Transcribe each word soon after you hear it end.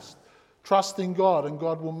Trust in God, and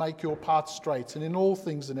God will make your path straight. And in all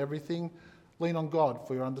things and everything, lean on God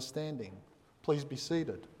for your understanding. Please be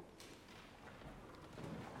seated.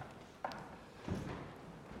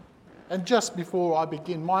 And just before I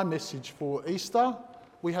begin my message for Easter,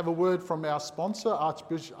 we have a word from our sponsor,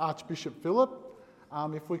 Archbishop Philip.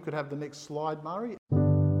 If we could have the next slide, Murray.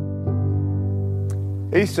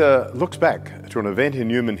 Easter looks back to an event in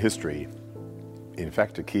human history, in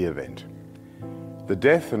fact a key event, the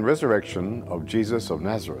death and resurrection of Jesus of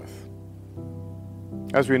Nazareth.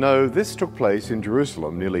 As we know, this took place in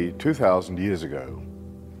Jerusalem nearly 2,000 years ago.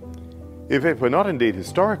 If it were not indeed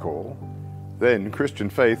historical, then Christian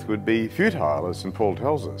faith would be futile, as St. Paul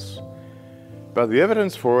tells us. But the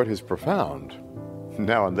evidence for it is profound,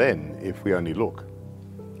 now and then, if we only look.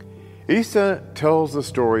 Easter tells the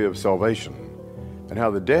story of salvation and how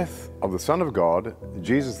the death of the Son of God,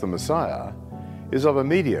 Jesus the Messiah, is of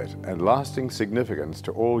immediate and lasting significance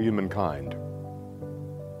to all humankind.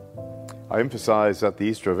 I emphasize that the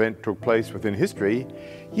Easter event took place within history,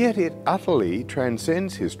 yet it utterly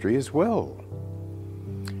transcends history as well.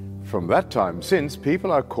 From that time since,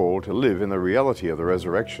 people are called to live in the reality of the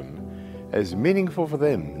resurrection as meaningful for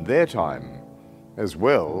them in their time, as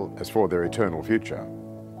well as for their eternal future.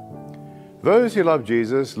 Those who love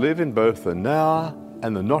Jesus live in both the now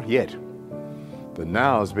and the not yet. The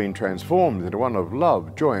now has been transformed into one of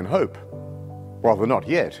love, joy, and hope, while the not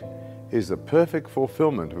yet is the perfect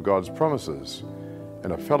fulfillment of God's promises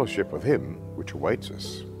and a fellowship with Him which awaits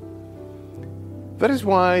us. That is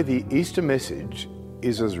why the Easter message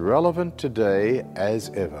is as relevant today as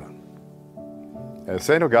ever. As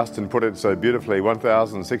St. Augustine put it so beautifully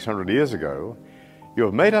 1,600 years ago, "You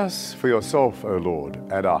have made us for yourself, O Lord,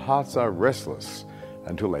 and our hearts are restless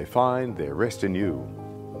until they find their rest in you."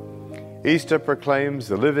 Easter proclaims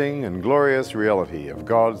the living and glorious reality of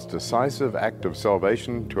God's decisive act of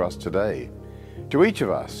salvation to us today, to each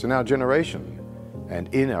of us in our generation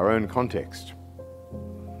and in our own context.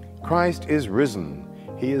 Christ is risen.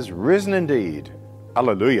 He is risen indeed.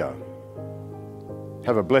 Alleluia.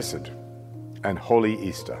 Have a blessed and holy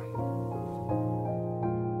Easter.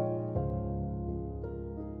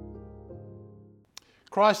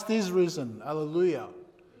 Christ is risen. Alleluia.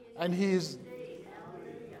 And He is...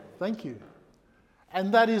 Thank you.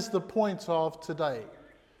 And that is the point of today.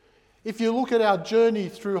 If you look at our journey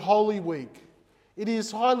through Holy Week, it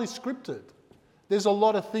is highly scripted. There's a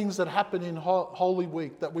lot of things that happen in Holy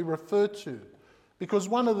Week that we refer to, because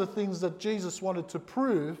one of the things that Jesus wanted to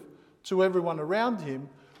prove to everyone around Him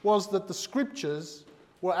was that the scriptures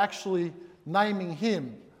were actually naming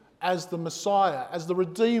Him as the Messiah, as the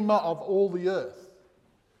Redeemer of all the earth.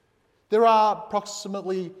 There are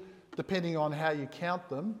approximately, depending on how you count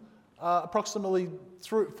them, approximately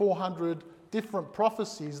 400 different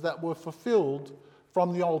prophecies that were fulfilled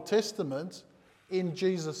from the Old Testament in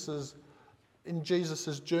Jesus's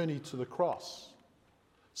journey to the cross.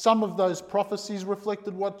 Some of those prophecies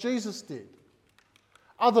reflected what Jesus did.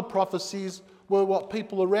 Other prophecies were what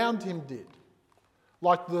people around Him did,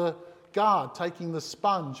 like the guard taking the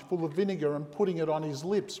sponge full of vinegar and putting it on his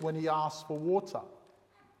lips when he asked for water.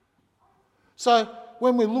 So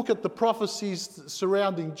when we look at the prophecies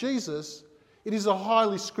surrounding Jesus, it is a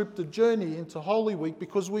highly scripted journey into Holy Week,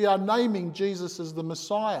 because we are naming Jesus as the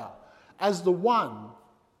Messiah, as the one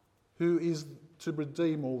who is to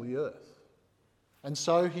redeem all the earth. And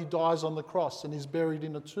so He dies on the cross and is buried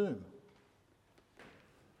in a tomb.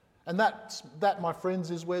 And that, my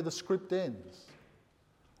friends, is where the script ends.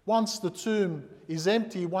 Once the tomb is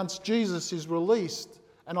empty, once Jesus is released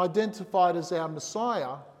and identified as our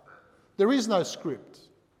Messiah, there is no script.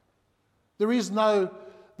 There is no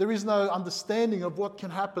understanding of what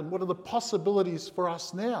can happen. What are the possibilities for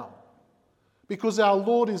us now? Because our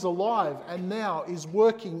Lord is alive and now is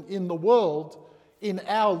working in the world, in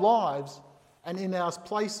our lives, and in our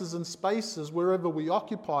places and spaces, wherever we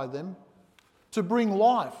occupy them, to bring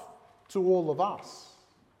life to all of us.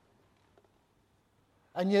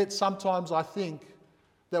 And yet sometimes I think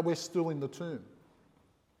that we're still in the tomb.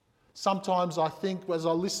 Sometimes I think, as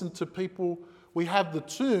I listen to people, we have the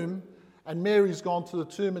tomb and Mary's gone to the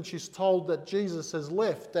tomb and she's told that Jesus has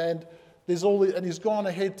left and he's gone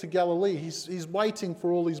ahead to Galilee. He's waiting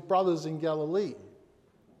for all his brothers in Galilee.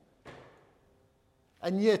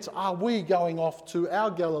 And yet, are we going off to our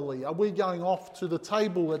Galilee? Are we going off to the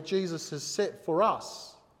table that Jesus has set for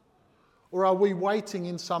us? Or are we waiting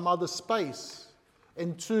in some other space,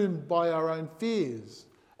 entombed by our own fears,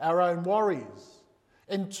 our own worries,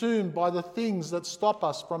 entombed by the things that stop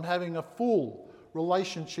us from having a full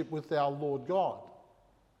relationship with our Lord God?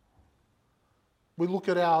 We look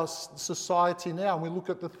at our society now and we look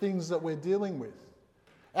at the things that we're dealing with.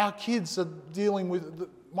 Our kids are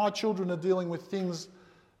my children are dealing with things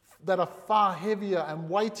that are far heavier and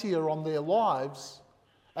weightier on their lives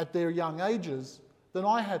at their young ages than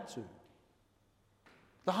I had to.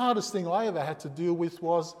 The hardest thing I ever had to deal with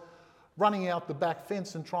was running out the back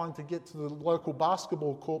fence and trying to get to the local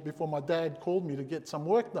basketball court before my dad called me to get some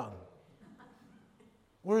work done.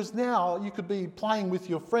 Whereas now you could be playing with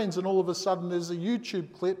your friends and all of a sudden there's a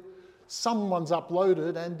YouTube clip someone's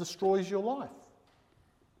uploaded and destroys your life.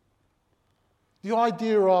 The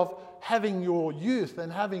idea of having your youth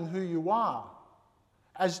and having who you are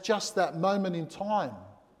as just that moment in time,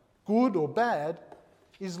 good or bad,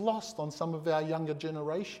 is lost on some of our younger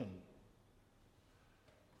generation.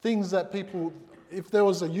 Things that people, if there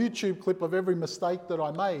was a YouTube clip of every mistake that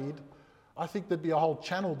I made, I think there'd be a whole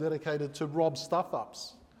channel dedicated to Rob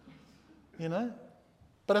stuff-ups, you know?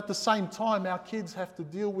 But at the same time, our kids have to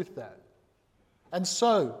deal with that. And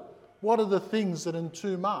so, what are the things that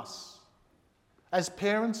entomb us? As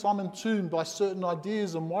parents, I'm entombed by certain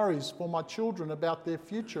ideas and worries for my children about their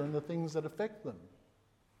future and the things that affect them.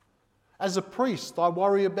 As a priest, I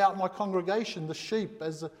worry about my congregation, the sheep.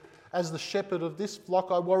 As the shepherd of this flock,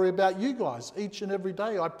 I worry about you guys. Each and every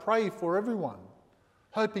day, I pray for everyone,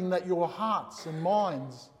 hoping that your hearts and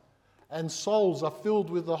minds and souls are filled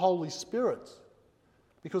with the Holy Spirit.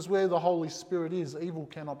 Because where the Holy Spirit is, evil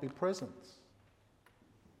cannot be present.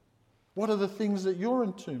 What are the things that you're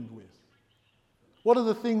entombed with? What are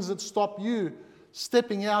the things that stop you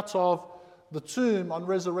stepping out of the tomb on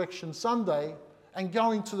Resurrection Sunday and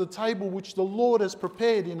going to the table which the Lord has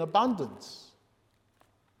prepared in abundance?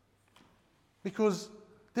 Because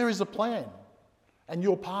there is a plan, and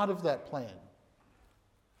you're part of that plan.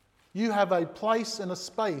 You have a place and a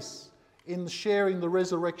space in sharing the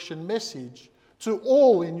resurrection message to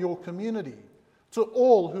all in your community, to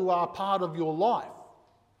all who are part of your life.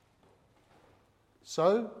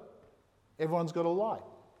 So, everyone's got a light.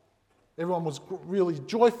 Everyone was really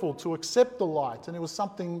joyful to accept the light, and it was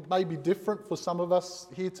something maybe different for some of us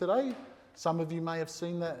here today. Some of you may have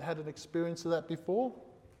seen that, had an experience of that before.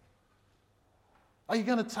 Are you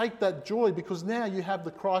going to take that joy because now you have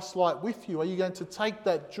the Christ light with you? Are you going to take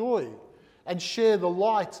that joy and share the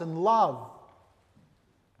light and love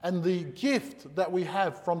and the gift that we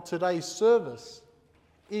have from today's service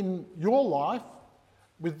in your life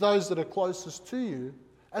with those that are closest to you,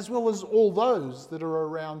 as well as all those that are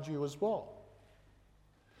around you as well?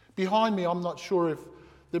 Behind me, I'm not sure if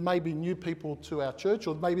there may be new people to our church,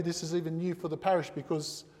 or maybe this is even new for the parish,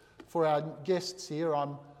 because for our guests here,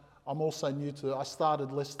 I'm also new to. I started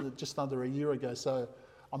just under a year ago, so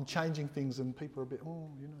I'm changing things, and people are a bit, how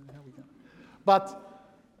we go? But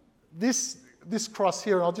this cross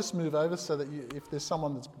here, I'll just move over so that if there's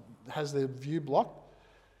someone that has their view blocked,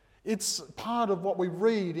 it's part of what we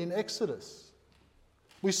read in Exodus.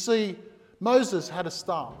 We see Moses had a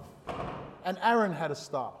staff, and Aaron had a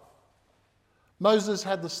staff. Moses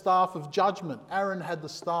had the staff of judgment. Aaron had the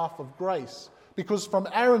staff of grace. Because from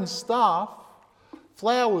Aaron's staff,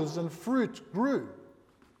 flowers and fruit grew.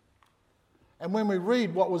 And when we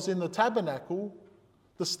read what was in the tabernacle,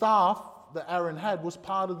 the staff that Aaron had was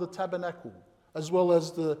part of the tabernacle, as well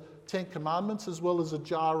as the 10 Commandments, as well as a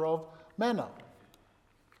jar of manna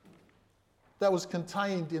that was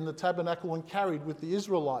contained in the tabernacle and carried with the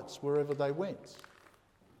Israelites wherever they went.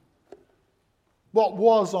 What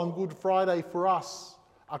was on Good Friday for us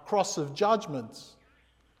a cross of judgment,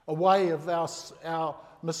 a way of our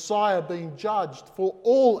Messiah being judged for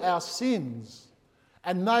all our sins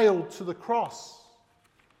and nailed to the cross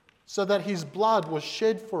so that his blood was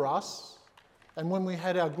shed for us. And when we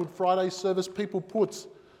had our Good Friday service, people put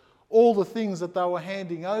all the things that they were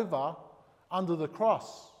handing over under the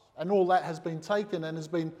cross. And all that has been taken and has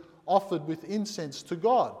been offered with incense to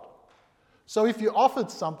God. So if you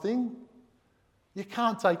offered something, you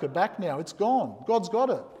can't take it back now. It's gone. God's got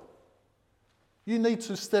it. You need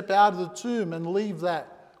to step out of the tomb and leave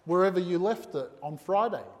that wherever you left it on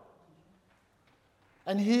Friday.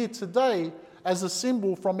 And here today, as a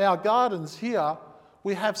symbol from our gardens here,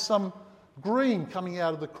 we have some green coming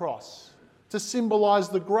out of the cross to symbolize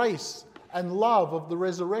the grace and love of the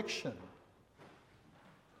resurrection.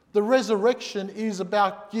 The resurrection is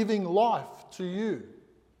about giving life to you,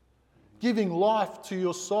 giving life to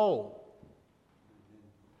your soul.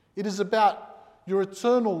 It is about your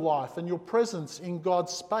eternal life and your presence in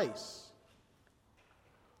God's space.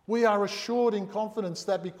 We are assured in confidence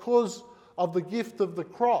that because of the gift of the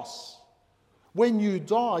cross, when you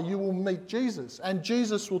die, you will meet Jesus, and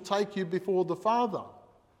Jesus will take you before the Father.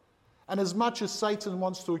 And as much as Satan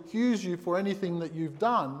wants to accuse you for anything that you've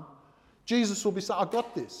done, Jesus will be saying, I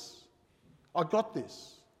got this. I got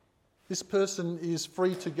this. this person is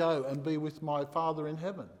free to go and be with my Father in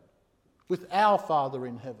heaven, with our Father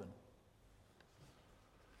in heaven.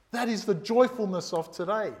 That is the joyfulness of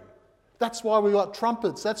today. That's why we got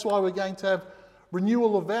trumpets. That's why we're going to have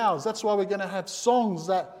renewal of vows. That's why we're going to have songs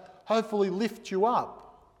that hopefully lift you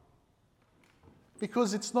up.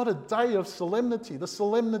 Because it's not a day of solemnity. The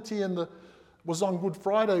solemnity was on Good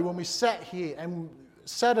Friday when we sat here, and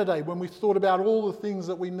Saturday when we thought about all the things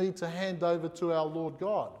that we need to hand over to our Lord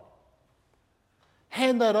God.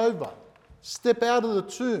 Hand that over. Step out of the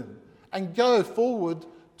tomb and go forward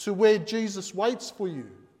to where Jesus waits for you.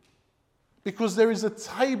 Because there is a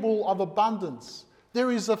table of abundance. There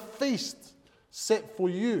is a feast set for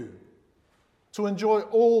you to enjoy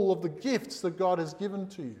all of the gifts that God has given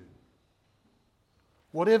to you.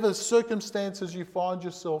 Whatever circumstances you find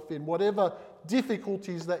yourself in, whatever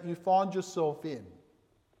difficulties that you find yourself in.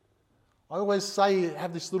 I always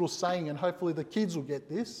have this little saying, and hopefully the kids will get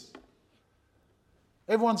this.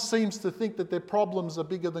 Everyone seems to think that their problems are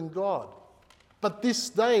bigger than God. But this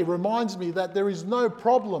day reminds me that there is no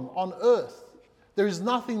problem on earth. There is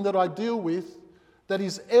nothing that I deal with that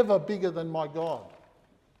is ever bigger than my God.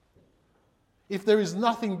 If there is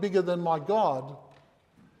nothing bigger than my God,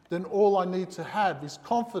 then all I need to have is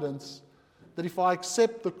confidence that if I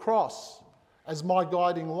accept the cross as my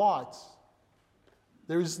guiding light,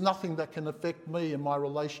 there is nothing that can affect me and my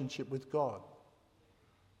relationship with God.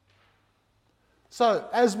 So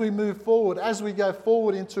as we move forward, as we go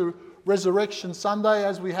forward into Resurrection Sunday,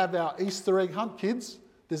 as we have our Easter egg hunt, kids,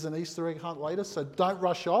 there's an Easter egg hunt later, so don't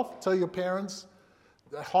rush off. Tell your parents,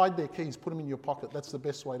 hide their keys, put them in your pocket. That's the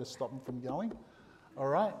best way to stop them from going. All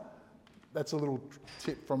right? That's a little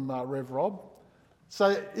tip from Rev Rob.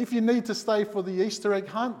 So if you need to stay for the Easter egg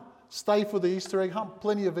hunt, stay for the Easter egg hunt.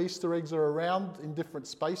 Plenty of Easter eggs are around in different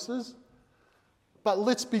spaces. But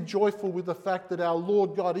let's be joyful with the fact that our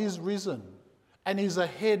Lord God is risen and is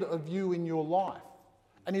ahead of you in your life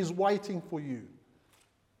and is waiting for you.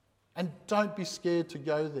 And don't be scared to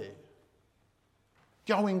go there.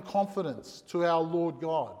 Go in confidence to our Lord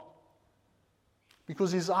God,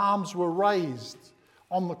 because his arms were raised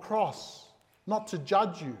on the cross, not to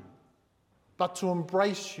judge you, but to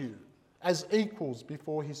embrace you as equals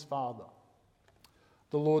before his Father.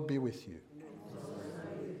 The Lord be with you.